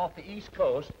 degrees off the east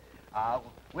coast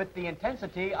with the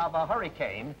intensity of a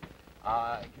hurricane.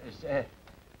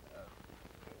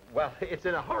 Well, it's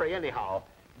in a hurry anyhow.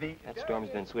 That storm's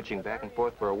been switching back and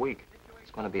forth for a week. It's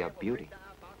going to be a beauty.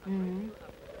 Mm-hmm.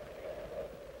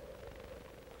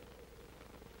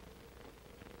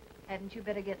 Hadn't you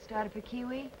better get started for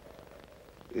Kiwi?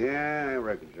 Yeah, I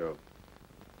reckon so.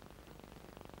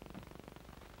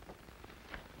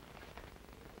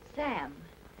 Sam,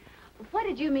 what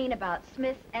did you mean about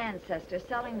Smith's ancestor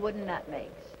selling wooden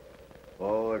nutmegs?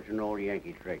 Oh, it's an old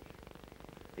Yankee trick.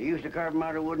 They used to carve them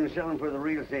out of wood and sell them for the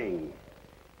real thing.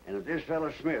 And if this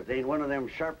fella Smith ain't one of them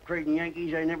sharp trading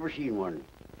Yankees, I never seen one.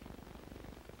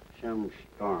 Some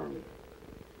storm.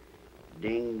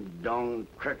 Ding, dong,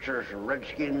 treacherous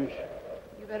redskins.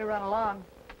 You better run along.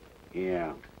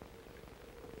 Yeah.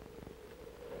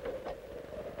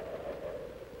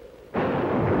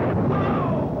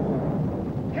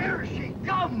 Whoa! Here she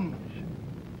comes!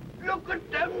 Look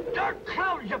at them dark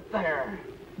clouds up there.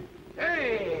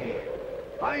 Hey!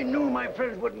 I knew my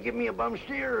friends wouldn't give me a bum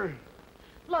steer.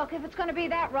 Look, if it's going to be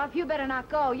that rough, you better not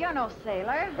go. You're no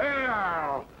sailor.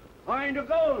 Well, I ain't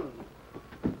a-going.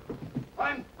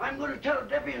 I'm going to tell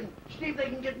Debbie and Steve they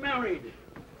can get married.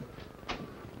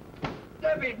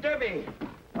 Debbie,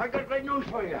 I got great news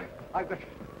for you. I've got...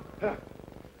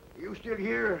 you still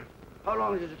here? How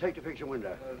long does it take to fix a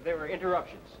window? There were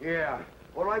interruptions. Yeah.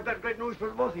 Well, I've got great news for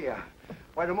the both of you.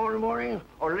 By tomorrow morning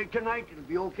or late tonight, it'll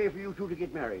be okay for you two to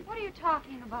get married. What are you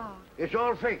talking about? It's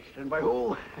all fixed. And by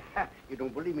who? You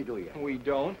don't believe me, do you? We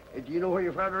don't. Do you know where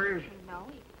your father is? No,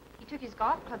 he took his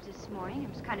golf clubs this morning and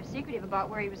was kind of secretive about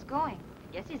where he was going.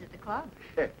 I guess he's at the club.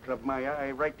 Club my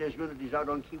eye. Right this minute, he's out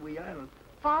on Kiwi Island.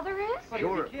 Father is? What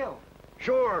did he kill?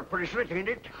 Sure, pretty slick, ain't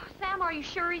it? Sam, are you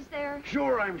sure he's there?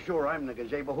 Sure. I'm the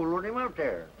gazebo who lured him out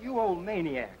there. You old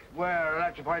maniac. Well,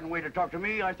 that's a fine way to talk to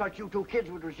me. I thought you two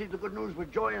kids would receive the good news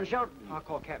with joy and shouting. I'll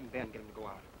call Captain Ben and get him to go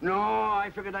out. No,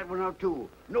 I figured that one out, too.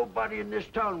 Nobody in this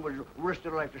town would risk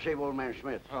their life to save old man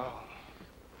Smith. Oh.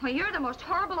 Well, you're the most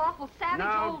horrible, awful, savage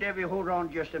Now, Debbie, hold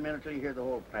on just a minute till you hear the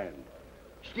whole plan.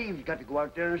 Steve's got to go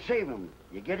out there and save him.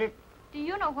 You get it? Do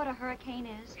you know what a hurricane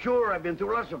is? Sure, I've been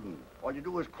through lots of them. All you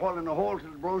do is crawl in a hole till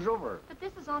it blows over. But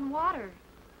this is on water.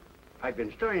 I've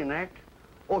been studying that.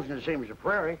 Ocean's the same as a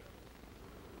prairie,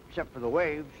 except for the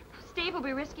waves. Steve will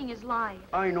be risking his life.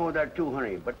 I know that too,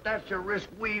 honey, but that's a risk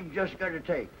we've just got to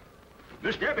take.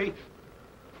 Miss Debbie!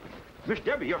 Miss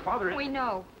Debbie, your father is... We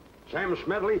know. Sam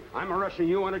Smedley, I'm arresting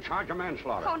you on a charge of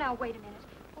manslaughter. Oh, now, wait a minute.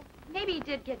 Well, maybe he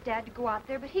did get Dad to go out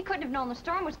there, but he couldn't have known the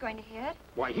storm was going to hit.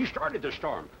 Why, he started the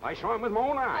storm. I saw him with my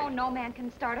own eyes. Oh, no man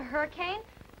can start a hurricane.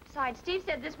 Besides, Steve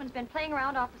said this one's been playing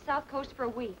around off the south coast for a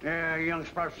week. Yeah, young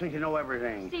sprouts think you know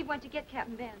everything. Steve went to get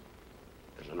Captain Ben.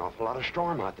 There's an awful lot of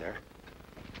storm out there.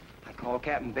 I called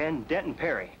Captain Ben, Dent, and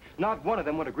Perry. Not one of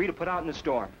them would agree to put out in the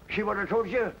storm. See what I told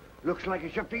you? Looks like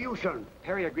it's up to you, son.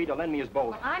 Perry agreed to lend me his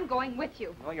boat. Well, I'm going with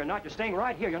you. No, you're not. You're staying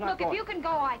right here. You're not going. Look, if you can go,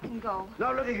 I can go.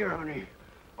 Now, look at here, honey.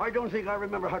 I don't think I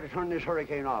remember how to turn this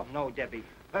hurricane off. No, Debbie.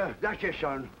 That's it,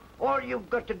 son. All you've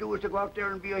got to do is to go out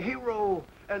there and be a hero,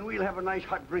 and we'll have a nice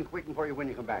hot drink waiting for you when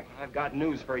you come back. I've got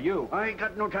news for you. I ain't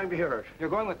got no time to hear it. You're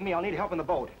going with me. I'll need help in the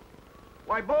boat.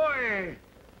 Why, boy,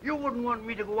 you wouldn't want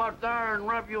me to go out there and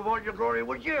rob you of all your glory,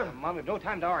 would you? Mom, we've no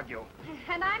time to argue.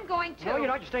 And I'm going too. No, you're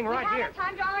not. You're staying right here. We haven't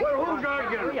time to argue. Well, who's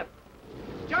arguing?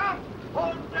 Jump!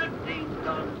 Hold that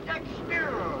ding-dong deck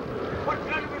still. What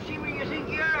kind of a seaman you think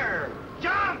you are?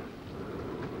 Jump!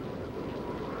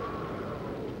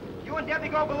 You and Debbie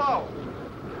go below.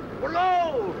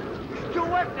 Below! It's too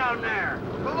wet down there.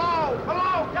 Below,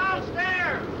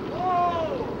 downstairs.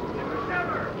 Oh! In the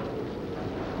cellar.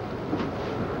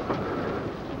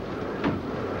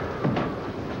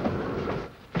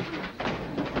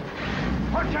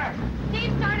 What's that?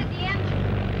 Steve started the engine.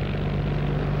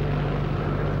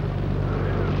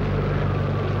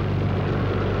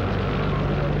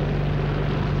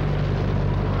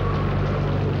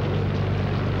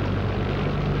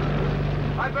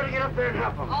 I better get up there and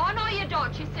help him. Oh, no, you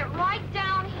don't. You sit right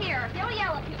down here. He'll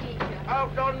yell if you need to.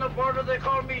 Out on the border, they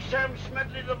call me Sam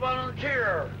Smedley, the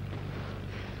volunteer.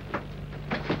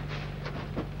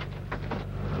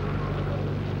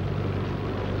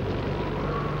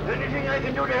 Anything I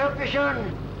can do to help you,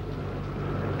 son?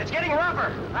 It's getting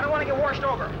rougher. I don't want to get washed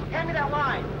over. Hand me that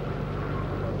line.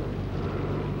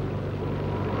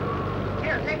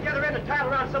 Here, take the other end and tie it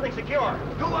around something secure.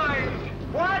 2 eyes.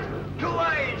 What? 2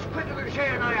 eyes, quicker than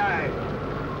saying aye.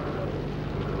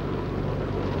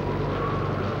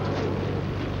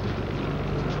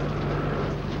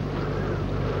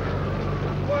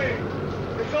 Wait,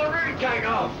 it's already tied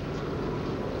off.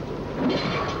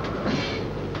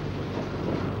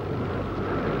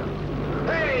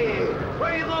 Hey,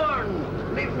 where you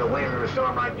going? Leaving the wheel in a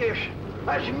storm like this.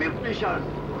 That's mutiny,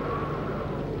 son.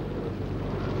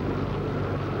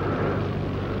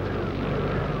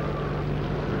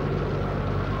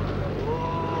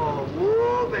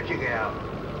 You gal.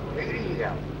 Take it easy,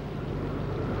 gal.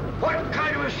 What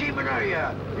kind of a seaman are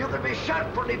you? You could be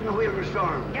shot for leaving the wheel in a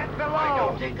storm. Get below. I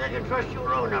don't think I can trust you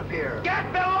alone up here.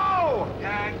 Get below!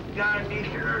 God,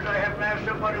 Easterners, I have to have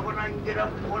somebody when I can get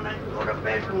up, when I can go to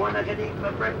bed, and when I can eat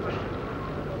my breakfast.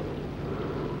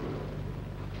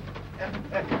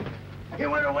 He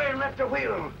went away and left the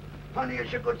wheel. Honey,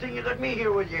 it's a good thing you got me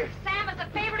here with you. Sam, as a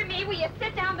favor to me, will you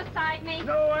sit down beside me?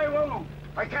 No, I won't.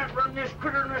 I can't run this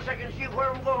critter unless I can see where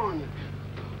I'm going.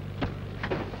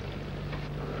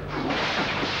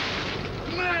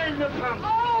 Man, the pump!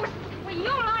 Oh, will you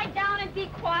lie down and be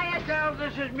quiet? Gal,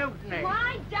 this is mutiny.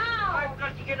 Lie down! I've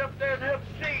got to get up there and help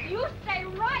Steve. You stay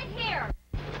right here.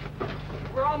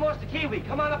 We're almost to Kiwi.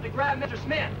 Come on up to grab Mr.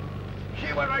 Smith.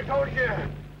 See what I told you?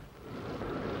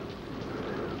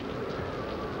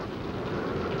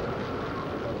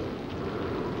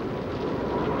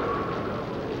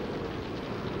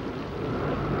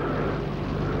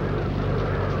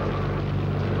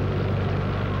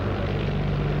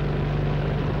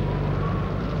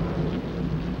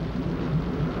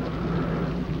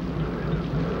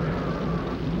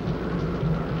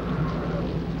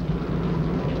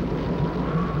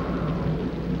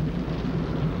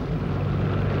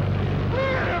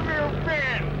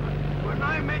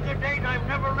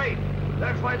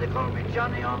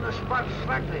 Johnny on the spot,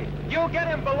 Smedley. You'll get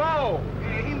him below.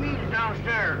 Yeah, he means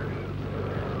downstairs.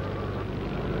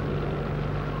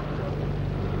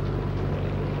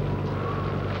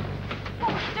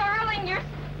 Oh, darling, you're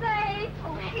safe.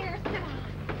 Oh, here, sit down.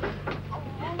 Oh.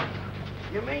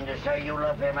 You mean to say you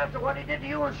love him after what he did to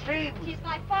you and Steve? He's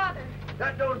my father.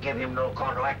 That don't give him no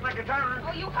call to act like a tyrant.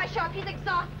 Oh, you hush up. He's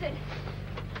exhausted.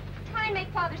 Try and make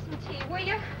Father some tea, will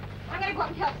you? I'm gonna go up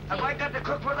and help Steve. Have I got to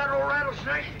cook for that old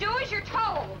rattlesnake? Do as you're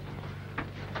told.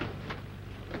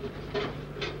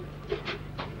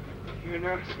 You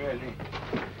know, Smedley,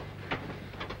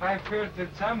 I felt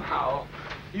that somehow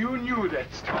you knew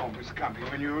that storm was coming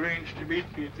when you arranged to meet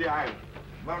me at the island.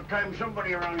 About time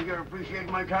somebody around here appreciated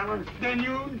my talents. Then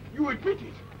you admit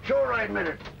it. Sure, I admit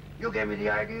it. You gave me the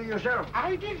idea yourself.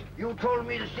 I did? You told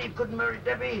me that Steve couldn't marry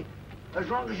Debbie as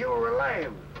long as you were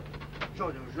alive.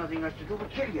 So there was nothing else to do but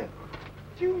kill you.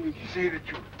 Do you mean to say that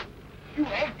you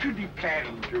actually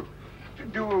planned to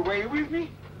do away with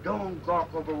me? Don't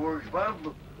gawk over words,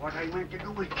 Bob. What I meant to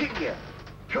do was kill you.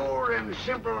 Pure and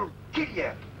simple, kill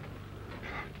you.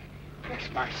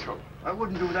 Bless my soul. I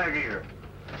wouldn't do that either.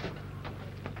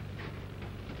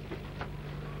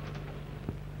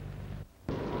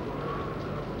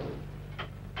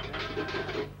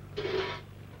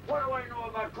 What do I know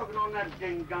about cooking on that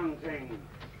ding-dong thing?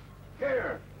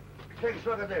 Here, take a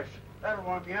look at this. That'll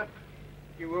warm you up.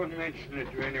 You won't mention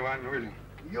it to anyone, will you?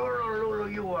 You're a Lulu,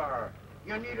 you are.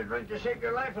 You need a drink to save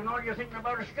your life, and all you're thinking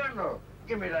about is scandal.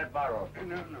 Give me that bottle.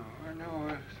 No,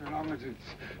 so long as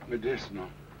it's medicinal.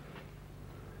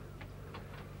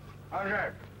 How's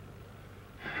that?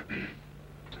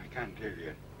 I can't tell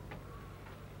you.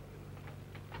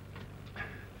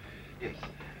 Yes.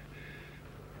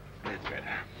 That's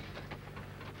better.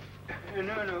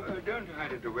 No, don't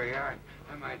hide it away. I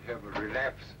might have a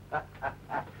relapse.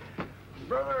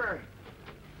 Brother,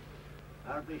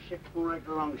 I'll be sitting right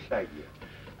alongside you.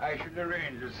 I should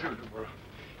arrange a suitable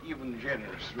even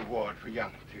generous reward for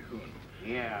young Terhune.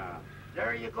 Yeah,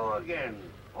 there you go again.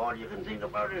 All you can think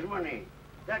about is money.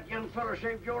 That young fella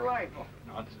saved your life. Oh,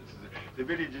 nonsense. The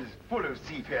village is full of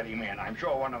seafaring men. I'm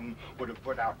sure one of them would have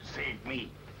put out to save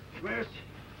me. Smith,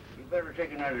 you better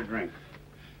take another drink.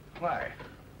 Why?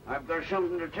 I've got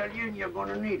something to tell you, and you're going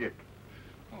to need it.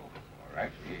 Oh, all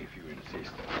right, if you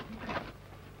insist.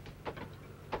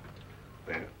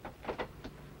 Well?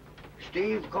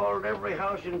 Steve called every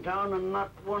house in town, and not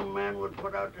one man would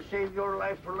put out to save your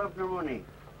life for love nor money.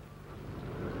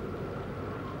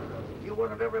 You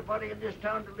wanted everybody in this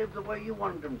town to live the way you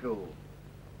wanted them to.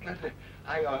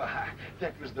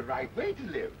 That was the right way to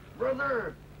live.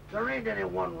 Brother, there ain't any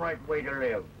one right way to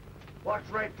live. What's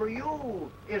right for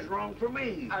you is wrong for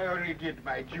me. I only did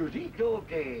my duty.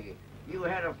 Duty. You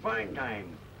had a fine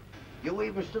time. You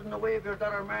even stood in the way of your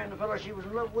daughter marrying the fellow she was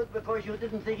in love with because you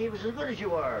didn't think he was as good as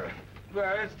you are.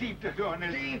 Well, Steve Terhune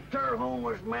is... Steve Terhune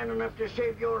was man enough to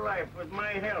save your life with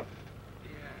my help.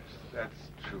 Yes, that's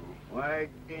true. Why,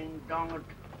 ding dong it.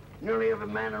 Nearly every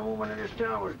man and woman in this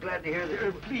town was glad to hear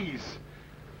that. Please,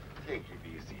 take it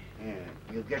easy. Yeah,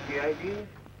 you get the idea?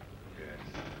 Yes,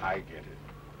 I get it.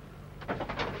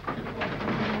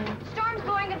 Storm's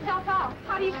blowing itself out.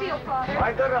 How do you feel, Father?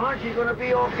 I got a hunch he's gonna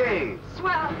be okay.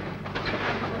 Swell.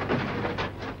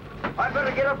 I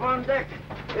better get up on deck.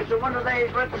 It's a wonder they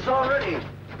ain't wrecked us already.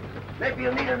 Maybe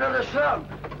you'll need another sub.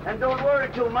 And don't worry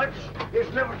too much.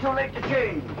 It's never too late to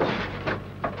change.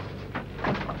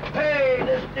 Hey,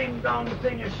 this ding-dong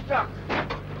thing is stuck.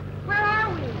 Where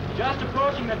are we? Just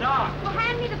approaching the dock. Well,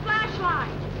 hand me the flashlight.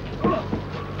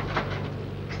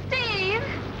 Steve!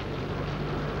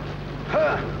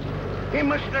 Huh. He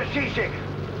must have got seasick.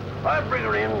 I'll bring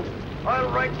her in.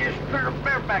 I'll ride this critter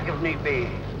bareback if need be.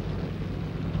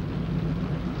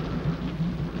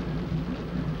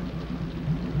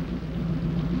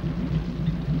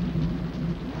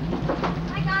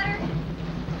 I got her.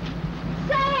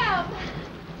 Sam!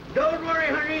 Don't worry,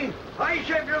 honey. I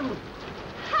saved him.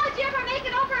 How'd you ever make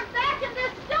it over and back in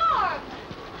this storm?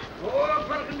 Oh, a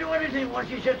fellow can do anything once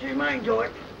he sets his mind to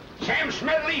it. Sam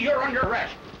Smedley, you're under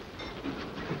arrest.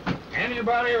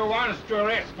 Anybody who wants to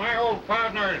arrest my old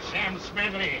partner, Sam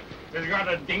Smedley, has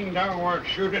got a ding-dong or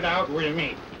shoot it out with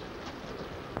me.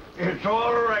 It's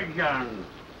all right, John.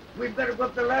 We'd better go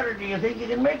up the ladder. Do you think you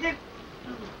can make it?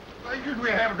 Why should we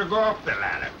have to go up the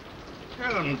ladder?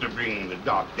 Tell them to bring the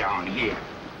dock down here.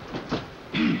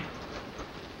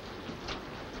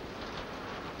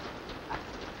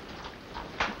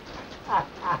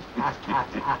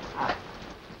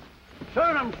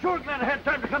 Son, I'm sure glad I had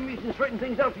time to come east and straighten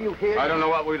things out for you, kid. I don't know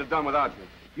what we'd have done without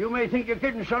you. You may think you're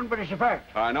kidding, son, but it's a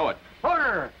fact. I know it.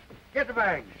 Porter, get the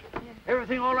bags.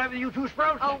 Everything all right with you two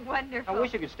sprouts? Oh, wonderful. I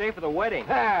wish you could stay for the wedding.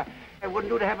 Ah, it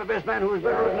wouldn't do to have a best man who was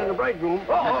better looking than the bridegroom.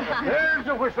 Oh, there's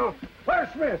the whistle.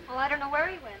 Where's Smith? Well, I don't know where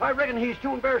he went. I reckon he's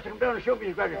too embarrassed to come down and show me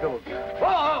his gratitude.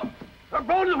 Oh, I'm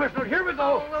blowing the whistle. Here we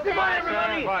go. well, Goodbye, Sam.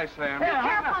 everybody. Bye, Sam. Be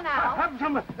careful now. Have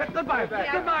some. Goodbye.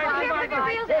 Yeah, Goodbye. bye. Goodbye. Take your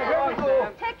wheels Here we down.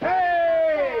 go. Take care.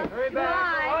 Hey! Hurry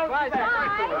back.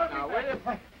 Bye.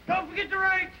 Bye. Don't forget to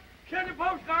write. Send a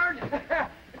postcard.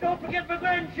 Don't forget my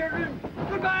grandchildren.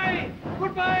 Goodbye.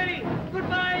 Goodbye.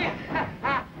 Goodbye.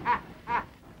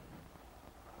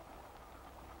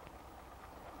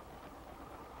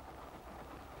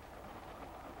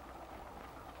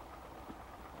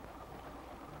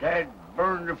 Dad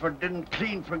burned if I didn't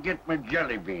clean forget my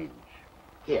jelly beans.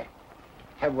 Here,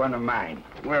 have one of mine.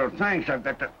 Well, thanks. I've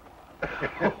got to...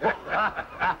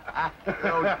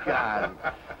 Oh, John.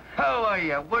 How are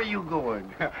you? Where are you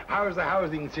going? How's the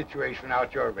housing situation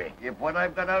out your way? If what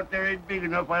I've got out there ain't big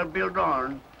enough, I'll build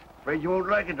on. Afraid you won't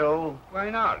like it, though. Why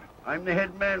not? I'm the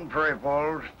head man in Prairie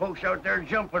Falls. Folks out there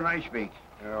jump when I speak.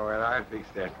 Oh, well, I'll fix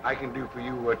that. I can do for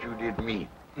you what you did me.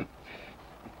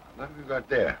 What have you got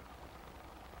there?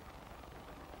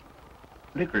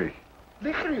 Licorice.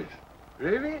 Licorice?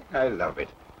 Really? I love it.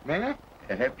 May I?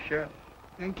 Perhaps, sure.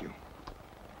 Thank you.